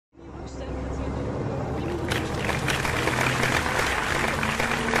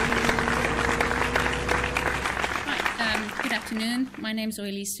afternoon. My name is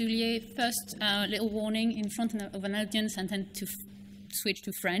Aurelie Soulier. First, little warning in front of an audience, I tend to switch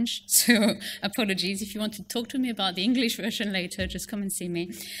to French, so apologies. If you want to talk to me about the English version later, just come and see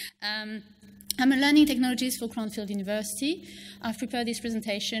me. I'm a learning technologist for Cranfield University. I've prepared this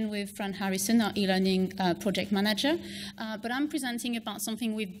presentation with Fran Harrison, our e-learning project manager, but I'm presenting about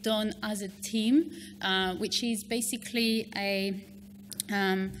something we've done as a team, which is basically a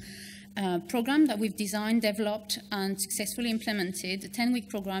program that we've designed, developed, and successfully implemented, a 10-week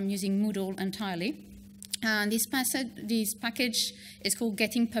program using Moodle entirely. And this package is called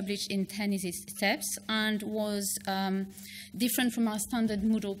Getting Published in 10 Easy Steps and was different from our standard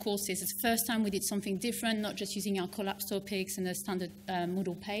Moodle courses. It's the first time we did something different, not just using our collapsed topics and a standard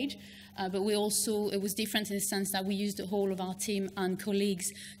Moodle page, but it was different in the sense that we used the whole of our team and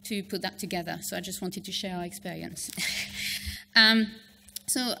colleagues to put that together. So I just wanted to share our experience.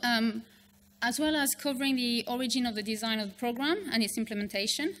 As well as covering the origin of the design of the program and its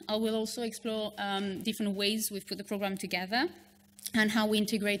implementation, I will also explore different ways we've put the program together and how we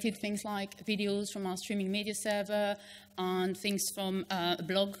integrated things like videos from our streaming media server and things from a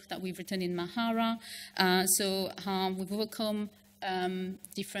blog that we've written in Mahara. So how we've overcome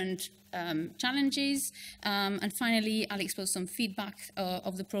different challenges. And finally, I'll expose some feedback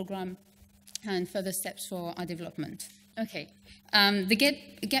of the program and further steps for our development. Okay. The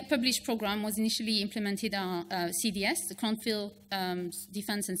Get Published program was initially implemented at CDS, the Cranfield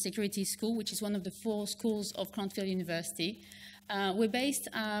Defense and Security School, which is one of the 4 schools of Cranfield University. We're based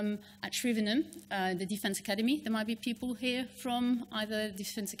at Shrivenham, the Defense Academy. There might be people here from either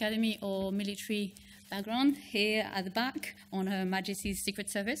Defense Academy or military background here at the back on Her Majesty's Secret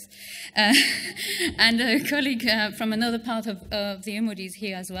Service. And a colleague from another part of the MOD is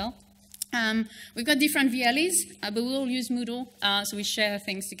here as well. We've got different VLEs, but we all use Moodle, so we share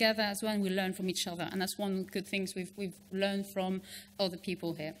things together as well, and we learn from each other. And that's one of the good things we've learned from other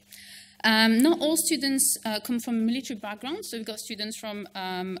people here. Not all students come from a military background, so we've got students from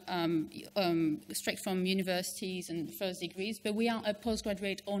straight from universities and first degrees, but we are a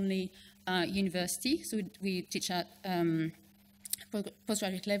postgraduate-only university, so we teach at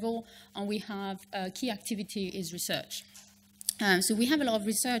postgraduate level, and we have a key activity is research. So we have a lot of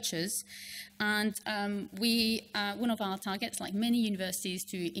researchers, and one of our targets, like many universities,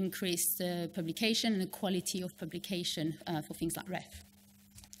 to increase the publication and the quality of publication for things like REF.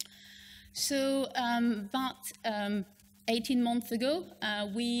 So about 18 months ago,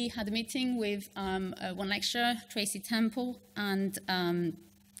 we had a meeting with one lecturer, Tracy Temple, and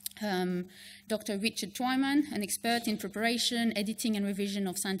Dr. Richard Twyman, an expert in preparation, editing, and revision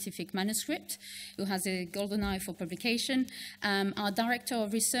of scientific manuscript, who has a golden eye for publication. Our Director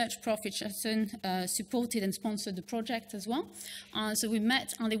of Research, Prof. Richardson, supported and sponsored the project as well. So we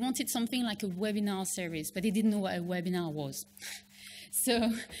met, and they wanted something like a webinar series, but they didn't know what a webinar was.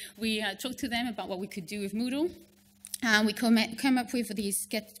 So we talked to them about what we could do with Moodle. We came up with this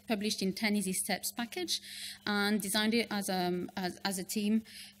Get Published in 10 Easy Steps package and designed it as a team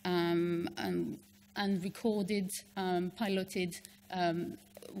and recorded, piloted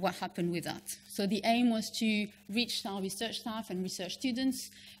what happened with that. So the aim was to reach our research staff and research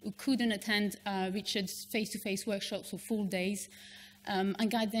students who couldn't attend Richard's face-to-face workshops for full days and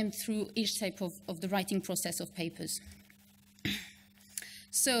guide them through each step of the writing process of papers.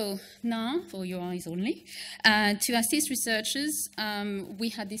 So now, for your eyes only, to assist researchers, we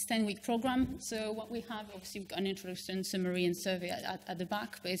had this 10-week program. So what we have, obviously, we've got an introduction, summary, and survey at the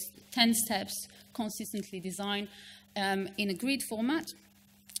back, but it's 10 steps, consistently designed in a grid format.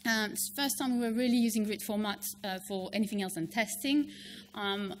 It's the first time we were really using grid formats for anything else than testing.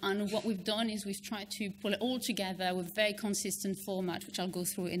 And what we've done is we've tried to pull it all together with a very consistent format, which I'll go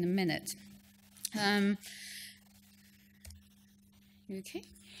through in a minute. Okay.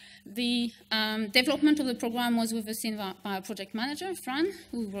 The development of the program was overseen by our project manager, Fran,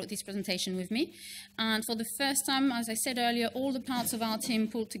 who wrote this presentation with me. And for the first time, as I said earlier, all the parts of our team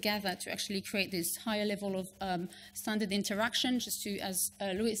pulled together to actually create this higher level of standard interaction. Just to, as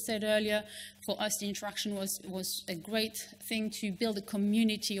Louis said earlier, for us the interaction was a great thing to build a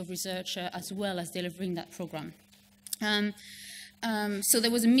community of researchers as well as delivering that program. So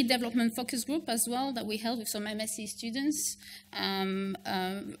there was a mid-development focus group as well that we held with some MSc students from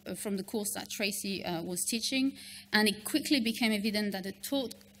the course that Tracy was teaching, and it quickly became evident that the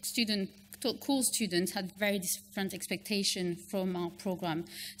taught course students had very different expectations from our program.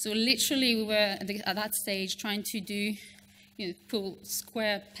 So literally we were at that stage trying to do pull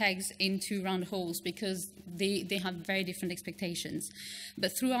square pegs into round holes because they have very different expectations.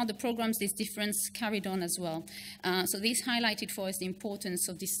 But throughout the programs, this difference carried on as well. So this highlighted for us the importance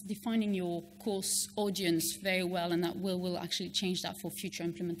of this defining your course audience very well, and that will actually change that for future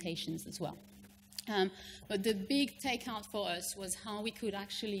implementations as well. But the big takeout for us was how we could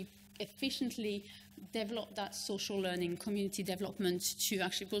actually efficiently develop that social learning, community development to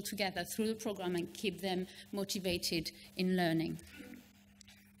actually pull together through the program and keep them motivated in learning.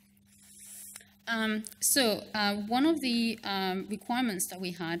 One of the requirements that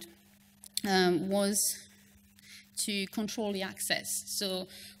we had was to control the access. So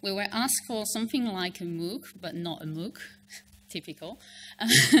we were asked for something like a MOOC, but not a MOOC. Typical.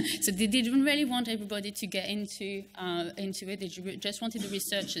 So they didn't really want everybody to get into it. They just wanted the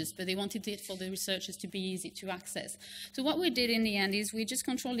researchers, but they wanted it for the researchers to be easy to access. So what we did in the end is we just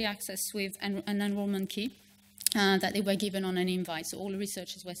controlled the access with an enrollment key that they were given on an invite. So all the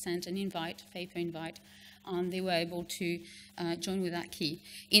researchers were sent an invite, paper invite, and they were able to join with that key.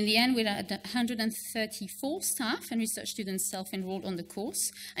 In the end, we had 134 staff and research students self-enrolled on the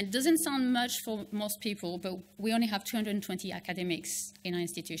course. And it doesn't sound much for most people, but we only have 220 academics in our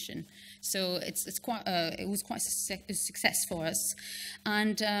institution. So it was quite a success for us.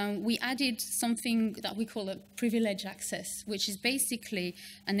 And we added something that we call a privileged access, which is basically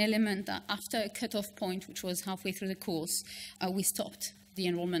an element that after a cutoff point, which was halfway through the course, we stopped the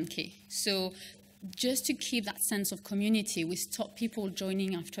enrollment key. So just to keep that sense of community, we stopped people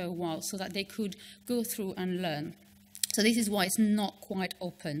joining after a while so that they could go through and learn. So this is why it's not quite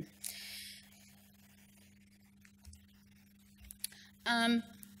open.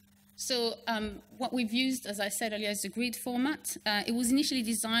 What we've used, as I said earlier, is the grid format. It was initially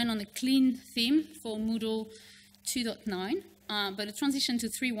designed on a clean theme for Moodle 2.9. But the transition to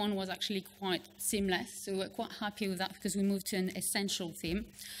 3.1 was actually quite seamless, so we're quite happy with that because we moved to an essential theme.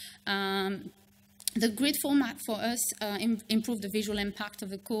 The grid format for us improved the visual impact of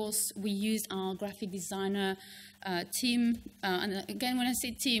the course. We used our graphic designer team. And again, when I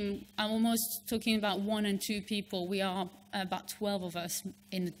say team, I'm almost talking about 1 and 2 people. We are about 12 of us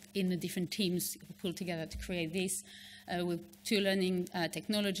in the different teams who pulled together to create this, with 2 learning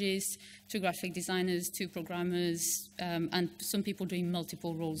technologists, 2 graphic designers, 2 programmers, and some people doing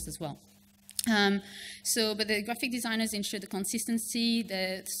multiple roles as well. But the graphic designers ensured the consistency,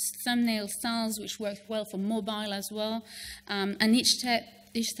 the thumbnail styles, which worked well for mobile as well, and each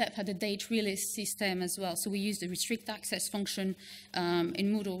step had a date release system as well. So we used the restrict access function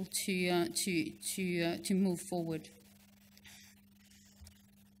in Moodle to move forward.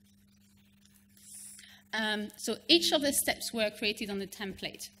 So each of the steps were created on the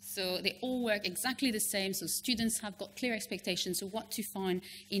template. So they all work exactly the same, so students have got clear expectations of what to find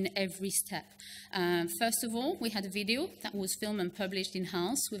in every step. First of all, we had a video that was filmed and published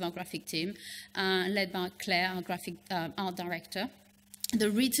in-house with our graphic team, led by Claire, our graphic art director.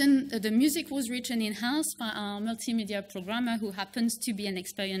 The music was written in-house by our multimedia programmer, who happens to be an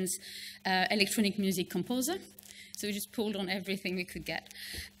experienced electronic music composer. So we just pulled on everything we could get.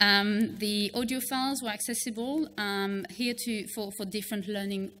 The audio files were accessible here for different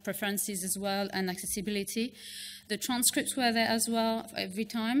learning preferences as well, and accessibility. The transcripts were there as well every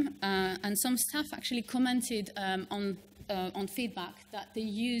time, and some staff actually commented on feedback that they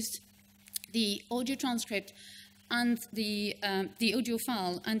used the audio transcript and the audio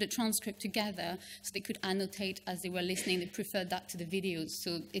file and the transcript together, so they could annotate as they were listening. They preferred that to the videos,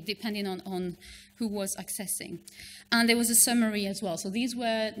 so it depended on who was accessing. And there was a summary as well. So these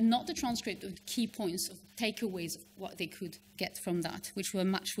were not the transcript of key points, of takeaways of what they could get from that, which were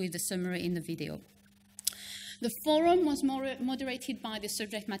matched with the summary in the video. The forum was moderated by the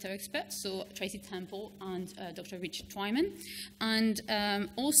subject matter experts, so Tracy Temple and Dr. Richard Twyman. And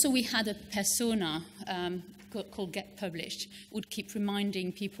also we had a persona called Get Published, would keep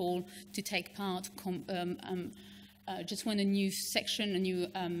reminding people to take part. Just when a new section, a new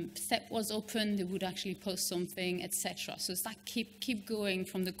step was open, they would actually post something, etc. So it's that keep going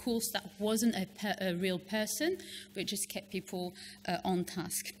from the course that wasn't a real person, but just kept people on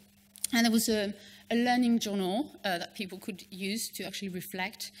task. And there was a learning journal that people could use to actually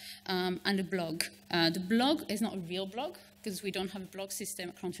reflect, and a blog. The blog is not a real blog, because we don't have a blog system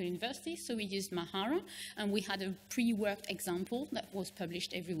at Cranfield University, so we used Mahara, and we had a pre-worked example that was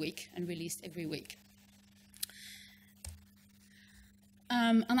published every week and released every week.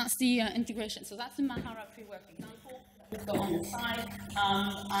 And that's the integration. So that's the Mahara pre-worked example that we've got on the side.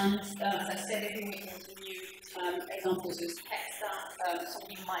 And as I said, every week there's new examples of text that some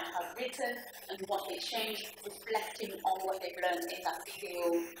people might have written and what they changed, reflecting on what they've learned in that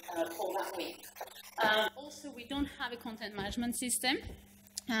video for that week. Also, we don't have a content management system.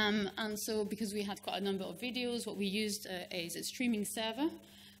 And so, because we had quite a number of videos, what we used is a streaming server.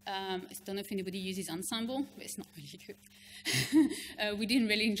 I don't know if anybody uses Ensemble, but it's not really good. We didn't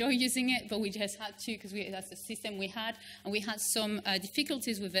really enjoy using it, but we just had to because that's the system we had, and we had some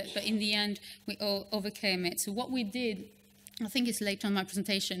difficulties with it, but in the end, we overcame it. So what we did, I think it's later on my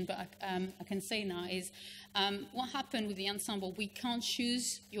presentation, but I can say now, is what happened with the Ensemble, we can't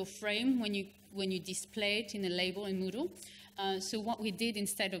choose your frame when you display it in a label in Moodle. So what we did,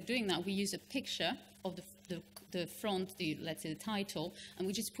 instead of doing that, we used a picture of the front, let's say the title, and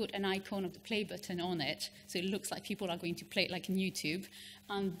we just put an icon of the play button on it, so it looks like people are going to play it like in YouTube,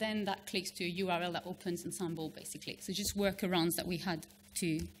 and then that clicks to a URL that opens Ensemble, basically. So just workarounds that we had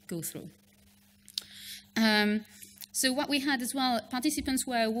to go through. So what we had as well, participants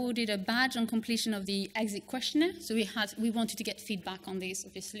were awarded a badge on completion of the exit questionnaire. So we wanted to get feedback on this,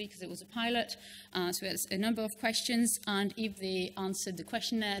 obviously, because it was a pilot. So we had a number of questions, and if they answered the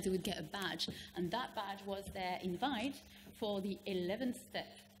questionnaire, they would get a badge. And that badge was their invite for the 11th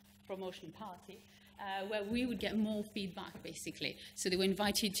step promotion party, where we would get more feedback, basically. So they were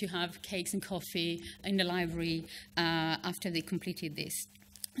invited to have cakes and coffee in the library after they completed this,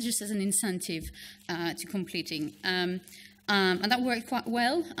 just as an incentive to completing. And that worked quite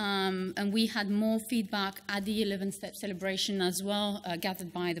well, and we had more feedback at the 11th step celebration as well,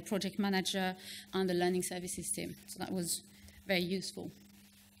 gathered by the project manager and the learning services team. So that was very useful.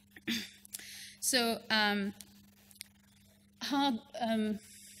 So how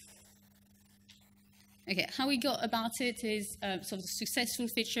we got about it is, sort of the successful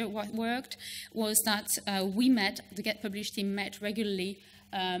feature, what worked was that the Get Published team met regularly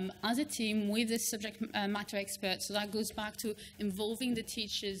as a team with the subject matter experts. So that goes back to involving the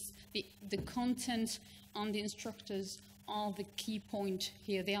teachers. The content and the instructors are the key point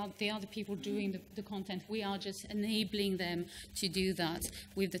here. They are the people doing the content. We are just enabling them to do that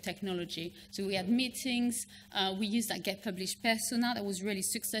with the technology. So we had meetings. We used that Get Published persona that was really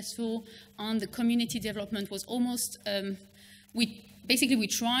successful. And the community development was almost, Basically, we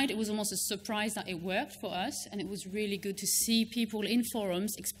tried. It was almost a surprise that it worked for us, and it was really good to see people in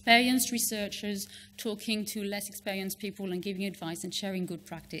forums, experienced researchers, talking to less experienced people and giving advice and sharing good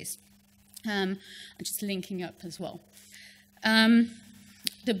practice, and just linking up as well.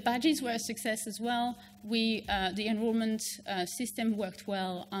 The badges were a success as well. The enrollment system worked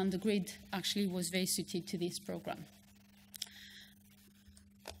well, and the grid actually was very suited to this program.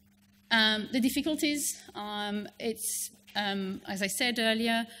 The difficulties, it's as I said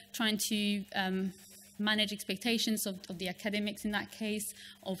earlier, trying to manage expectations of the academics in that case,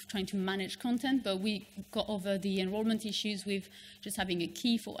 of trying to manage content, but we got over the enrollment issues with just having a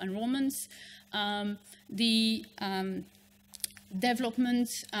key for enrollments. The development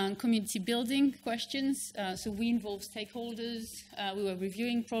and community building questions. So we involved stakeholders, we were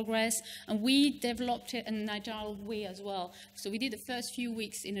reviewing progress, and we developed it in an agile way as well. So we did the first few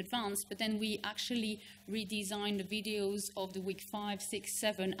weeks in advance, but then we actually redesigned the videos of the week 5, 6,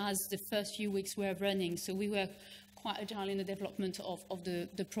 7 as the first few weeks were running. So we were quite agile in the development of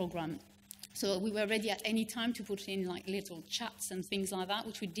the program. So we were ready at any time to put in like little chats and things like that,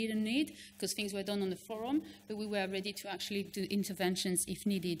 which we didn't need because things were done on the forum, but we were ready to actually do interventions if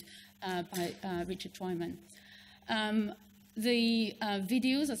needed by Richard Twyman. The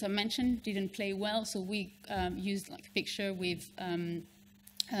videos, as I mentioned, didn't play well, so we used like a picture with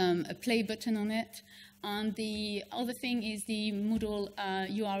a play button on it. And the other thing is the Moodle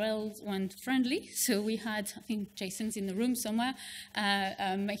URLs weren't friendly. So we had, I think Jason's in the room somewhere,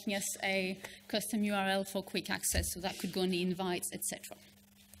 making us a custom URL for quick access, so that could go on the invites, etc.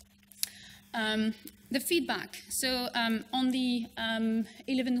 The feedback. So on the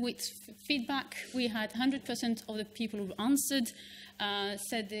 11-week feedback, we had 100% of the people who answered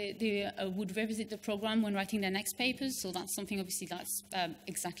said they would revisit the program when writing their next papers. So that's something, obviously, that's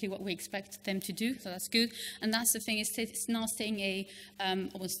exactly what we expect them to do. So that's good. And that's the thing, it's now staying a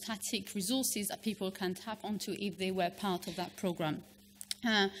almost static resources that people can tap onto if they were part of that program.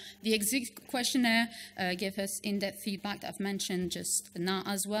 The exit questionnaire gave us in-depth feedback that I've mentioned just now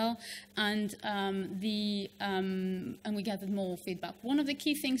as well, and we gathered more feedback. One of the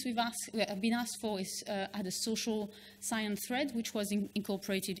key things we've been asked for is add a social science thread, which was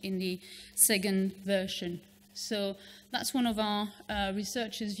incorporated in the second version. So that's one of our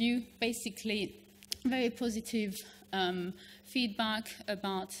researchers' view. Basically, very positive feedback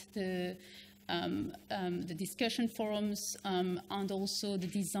about the discussion forums and also the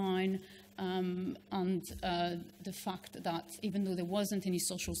design and the fact that even though there wasn't any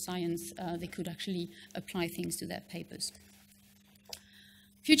social science, they could actually apply things to their papers.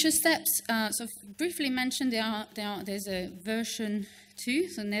 Future steps, so briefly mentioned, there's a version 2,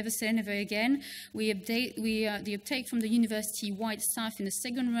 so never say never again. The uptake from the university-wide staff in the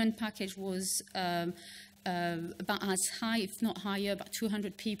second run package was about as high, if not higher, about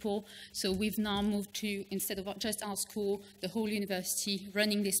 200 people. So we've now moved to, instead of just our school, the whole university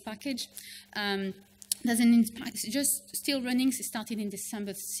running this package. There's an impact, it's just still running, it started in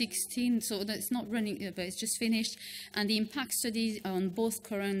December 16, so it's not running, but it's just finished. And the impact study on both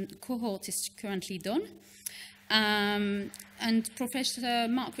current cohorts is currently done. And Professor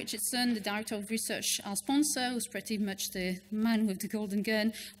Mark Richardson, the Director of Research, our sponsor, who's pretty much the man with the golden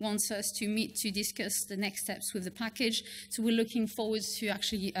gun, wants us to meet to discuss the next steps with the package. So we're looking forward to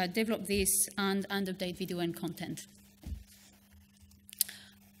actually develop this and update video and content.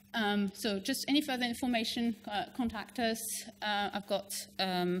 So just any further information, contact us. I've got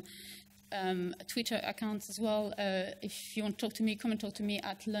Twitter accounts as well. If you want to talk to me, come and talk to me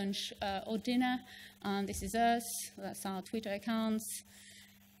at lunch or dinner. This is us. That's our Twitter accounts.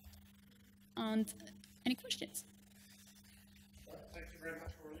 And any questions? Thank you very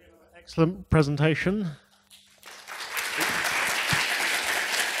much, Aurelie. Excellent presentation.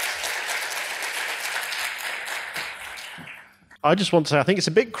 I just want to say, I think it's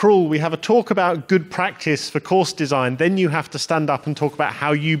a bit cruel. We have a talk about good practice for course design, then you have to stand up and talk about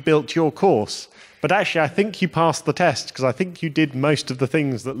how you built your course. But actually, I think you passed the test, because I think you did most of the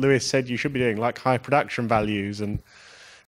things that Lewis said you should be doing, like high production values and